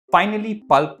Finally,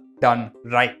 pulp done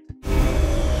right.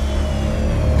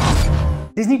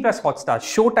 Disney+Hotstar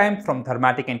Showtime from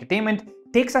Dharmatic Entertainment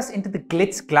takes us into the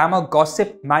glitz, glamour,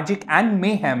 gossip, magic and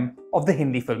mayhem of the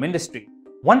Hindi film industry.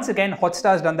 Once again,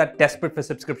 Hotstar has done that desperate for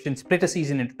subscription split a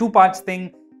season into 2 parts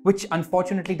thing, which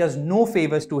unfortunately does no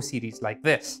favors to a series like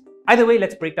this. Either way,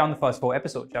 let's break down the first 4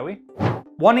 episodes, shall we?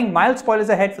 Warning, mild spoilers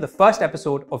ahead for the first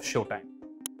episode of Showtime.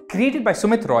 Created by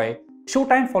Sumit Roy,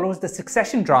 Showtime follows the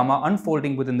succession drama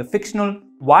unfolding within the fictional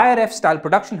YRF-style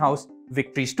production house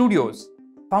Victory Studios.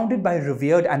 Founded by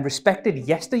revered and respected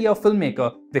yesteryear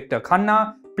filmmaker Victor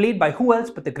Khanna, played by who else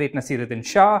but the great Nasiruddin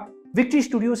Shah, Victory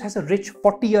Studios has a rich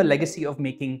 40-year legacy of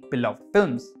making beloved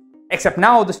films. Except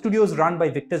now, the studio is run by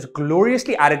Victor's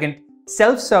gloriously arrogant,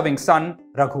 self-serving son,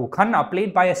 Raghu Khanna,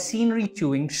 played by a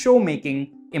scenery-chewing,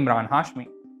 show-making Emraan Hashmi.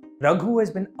 Raghu has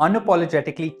been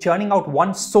unapologetically churning out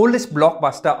one soulless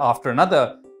blockbuster after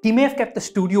another. He may have kept the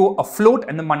studio afloat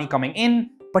and the money coming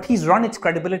in, but he's run its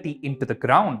credibility into the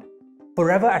ground.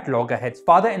 Forever at loggerheads,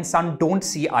 father and son don't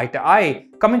see eye to eye,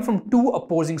 coming from 2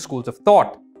 opposing schools of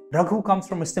thought. Raghu comes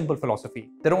from a simple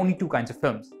philosophy. There are only 2 kinds of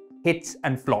films, hits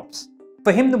and flops.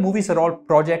 For him, the movies are all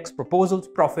projects, proposals,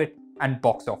 profit, and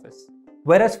box office.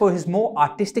 Whereas for his more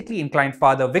artistically inclined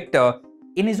father, Victor,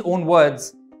 in his own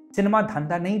words, cinema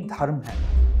dhanda nahi dharma hai.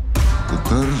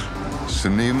 Putar,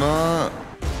 cinema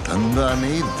dhanda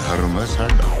nahi dharma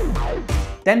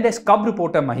sada. Then there's cub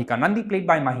reporter Mahika Nandi, played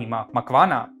by Mahima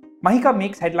Makwana. Mahika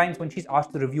makes headlines when she's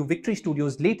asked to review Victory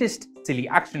Studios' latest silly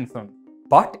action film.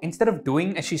 But instead of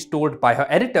doing as she's told by her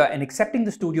editor and accepting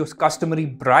the studio's customary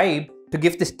bribe to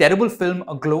give this terrible film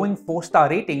a glowing 4-star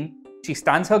rating, she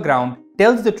stands her ground,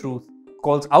 tells the truth,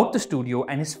 calls out the studio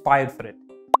and is fired for it.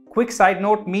 Quick side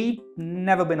note, me,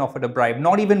 never been offered a bribe,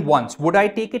 not even once. Would I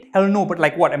take it? Hell no, but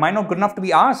like what? Am I not good enough to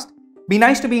be asked? Be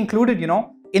nice to be included, you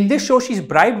know? In this show, she's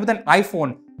bribed with an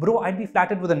iPhone. Bro, I'd be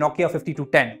flattered with a Nokia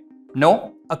 5210.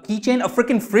 No, a keychain, a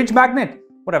freaking fridge magnet.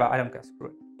 Whatever, I don't care, screw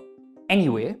it.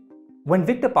 Anyway, when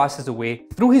Victor passes away,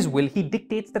 through his will, he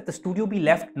dictates that the studio be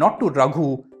left not to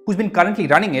Raghu, who's been currently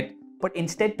running it, but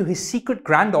instead to his secret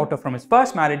granddaughter from his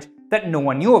first marriage that no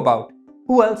one knew about.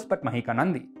 Who else but Mahika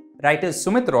Nandi? Writers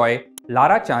Sumit Roy,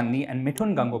 Lara Chandni and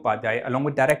Mithun Gangopadhyay, along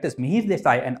with directors Mihir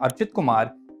Desai and Archit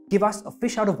Kumar, give us a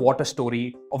fish-out-of-water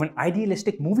story of an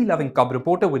idealistic, movie-loving cub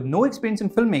reporter with no experience in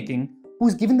filmmaking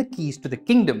who's given the keys to the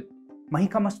kingdom.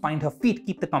 Mahika must find her feet,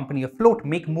 keep the company afloat,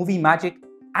 make movie magic,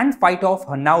 and fight off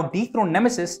her now dethroned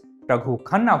nemesis, Raghu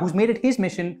Khanna, who's made it his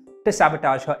mission to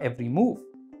sabotage her every move.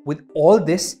 With all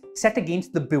this set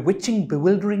against the bewitching,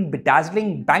 bewildering,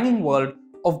 bedazzling, banging world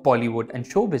of Bollywood and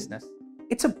show business.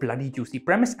 It's a bloody juicy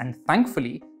premise, and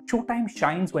thankfully, Showtime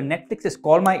shines where Netflix's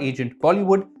Call My Agent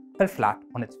Bollywood fell flat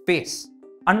on its face.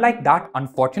 Unlike that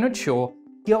unfortunate show,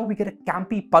 here we get a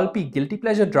campy, pulpy, guilty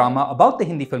pleasure drama about the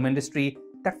Hindi film industry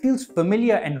that feels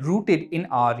familiar and rooted in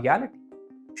our reality.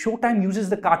 Showtime uses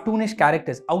the cartoonish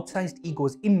characters, outsized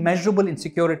egos, immeasurable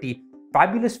insecurity,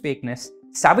 fabulous fakeness,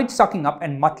 savage sucking up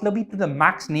and matlabi to the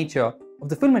max nature of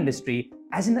the film industry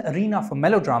as an arena for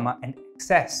melodrama and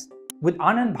excess, with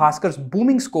Anand Bhaskar's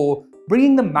booming score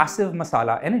bringing the massive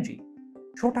masala energy.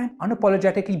 Showtime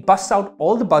unapologetically busts out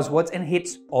all the buzzwords and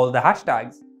hits all the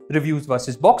hashtags. Reviews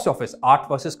versus box office, art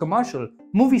versus commercial,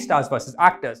 movie stars versus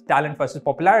actors, talent versus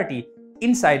popularity,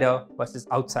 insider versus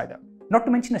outsider. Not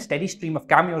to mention a steady stream of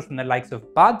cameos from the likes of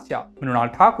Badshah,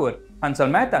 Mrinal Thakur, Hansal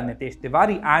Mehta, Nitesh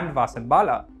Tiwari and Vasan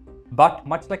Bala. But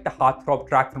much like the heartthrob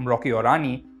track from Rocky Aur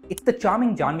Rani, it's the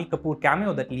charming Janhvi Kapoor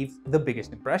cameo that leaves the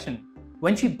biggest impression.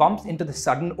 When she bumps into the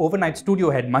sudden overnight studio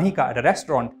head Mahika at a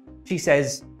restaurant, she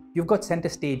says, "You've got center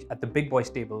stage at the big boys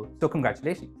table, so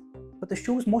congratulations." But the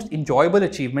show's most enjoyable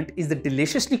achievement is the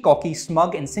deliciously cocky,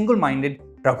 smug and single-minded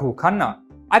Raghu Khanna.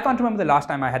 I can't remember the last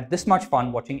time I had this much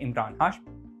fun watching Emraan Hashmi.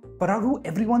 For Raghu,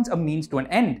 everyone's a means to an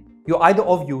end. You're either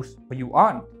of use or you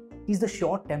aren't. He's the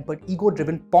short-tempered,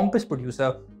 ego-driven, pompous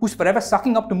producer who's forever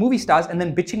sucking up to movie stars and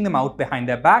then bitching them out behind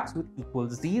their backs with equal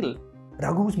zeal.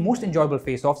 Raghu's most enjoyable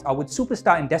face-offs are with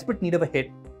superstar in desperate need of a hit,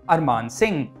 Arman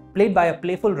Singh, played by a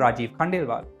playful Rajiv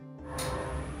Khandelwal.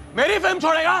 मेरी film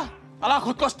छोड़ेगा? अला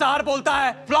खुद को star बोलता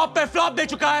है, flop पे flop दे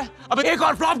चुका है, अब एक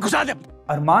और फ्लॉप घुसा दे.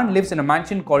 Arman lives in a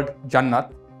mansion called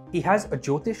Jannat. He has a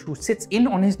Jyotish who sits in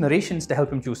on his narrations to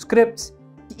help him choose scripts.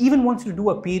 He even wants to do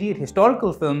a period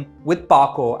historical film with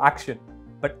parkour action.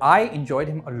 But I enjoyed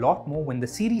him a lot more when the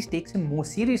series takes him more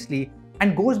seriously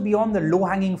and goes beyond the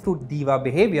low-hanging fruit diva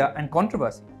behavior and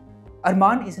controversy.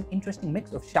 Arman is an interesting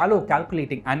mix of shallow,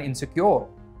 calculating and insecure,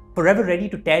 forever ready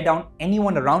to tear down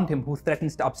anyone around him who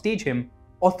threatens to upstage him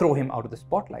or throw him out of the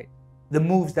spotlight. The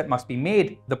moves that must be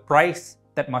made, the price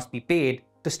that must be paid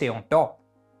to stay on top.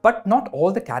 But not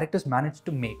all the characters managed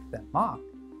to make their mark.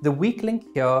 The weak link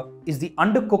here is the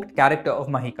undercooked character of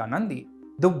Mahika Nandi.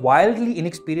 The wildly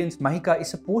inexperienced Mahika is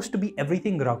supposed to be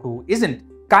everything Raghu isn't,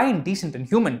 kind, decent and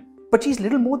human, but she's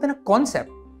little more than a concept.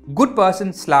 Good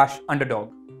person / underdog.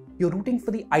 You're rooting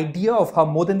for the idea of her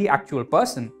more than the actual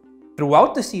person.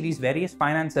 Throughout the series, various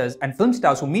financiers and film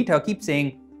stars who meet her keep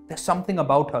saying, there's something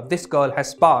about her, this girl has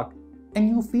spark, and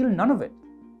you feel none of it.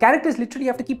 Characters literally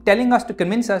have to keep telling us to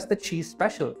convince us that she's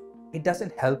special. It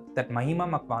doesn't help that Mahima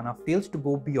Makwana fails to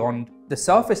go beyond the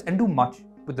surface and do much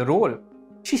with the role.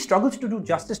 She struggles to do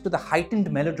justice to the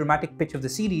heightened melodramatic pitch of the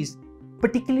series,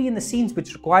 particularly in the scenes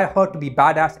which require her to be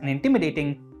badass and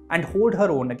intimidating and hold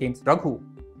her own against Raghu.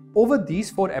 Over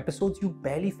these 4 episodes, you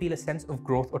barely feel a sense of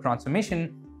growth or transformation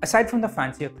aside from the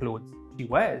fancier clothes she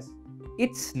wears.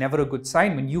 It's never a good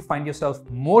sign when you find yourself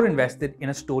more invested in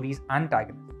a story's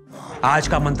antagonist. आज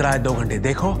का मंत्र है 2 घंटे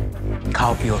देखो,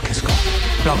 खाओ पियो खिसको.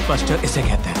 Blockbuster इसे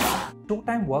कहते हैं.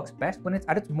 Showtime works best when it's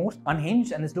at its most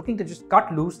unhinged and is looking to just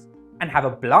cut loose and have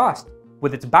a blast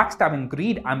with its backstabbing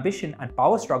greed, ambition and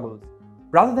power struggles,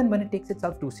 rather than when it takes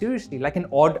itself too seriously like an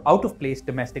odd, out-of-place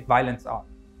domestic violence arc.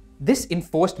 This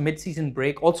enforced mid-season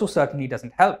break also certainly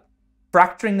doesn't help,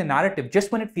 fracturing the narrative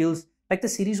just when it feels like the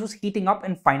series was heating up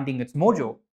and finding its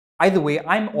mojo. Either way,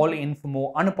 I'm all in for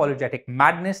more unapologetic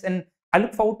madness, and I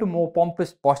look forward to more pompous,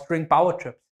 posturing power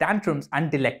trips, tantrums and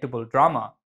delectable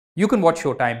drama. You can watch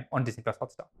Showtime on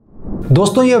Disney+Hotstar.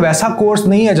 दोस्तों, ये वैसा course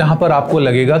नहीं है जहां पर आपको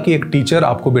लगेगा कि एक टीचर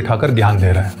आपको बिठाकर ज्ञान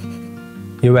दे रहा है।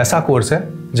 ये वैसा कोर्स है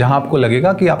जहां आपको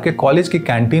लगेगा कि आपके कॉलेज की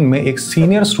कैंटीन में एक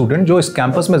सीनियर स्टूडेंट जो इस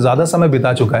कैंपस में ज्यादा समय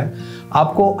बिता चुका है,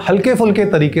 आपको हल्के फुल्के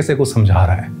तरीके से कुछ समझा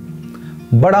रहा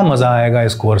है। बड़ा मजा आएगा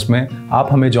इस कोर्स में। आप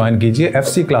हमें ज्वाइन कीजिए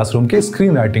FC क्लासरूम के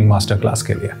स्क्रीन राइटिंग मास्टर क्लास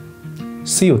के लिए।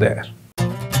 सी यू देयर।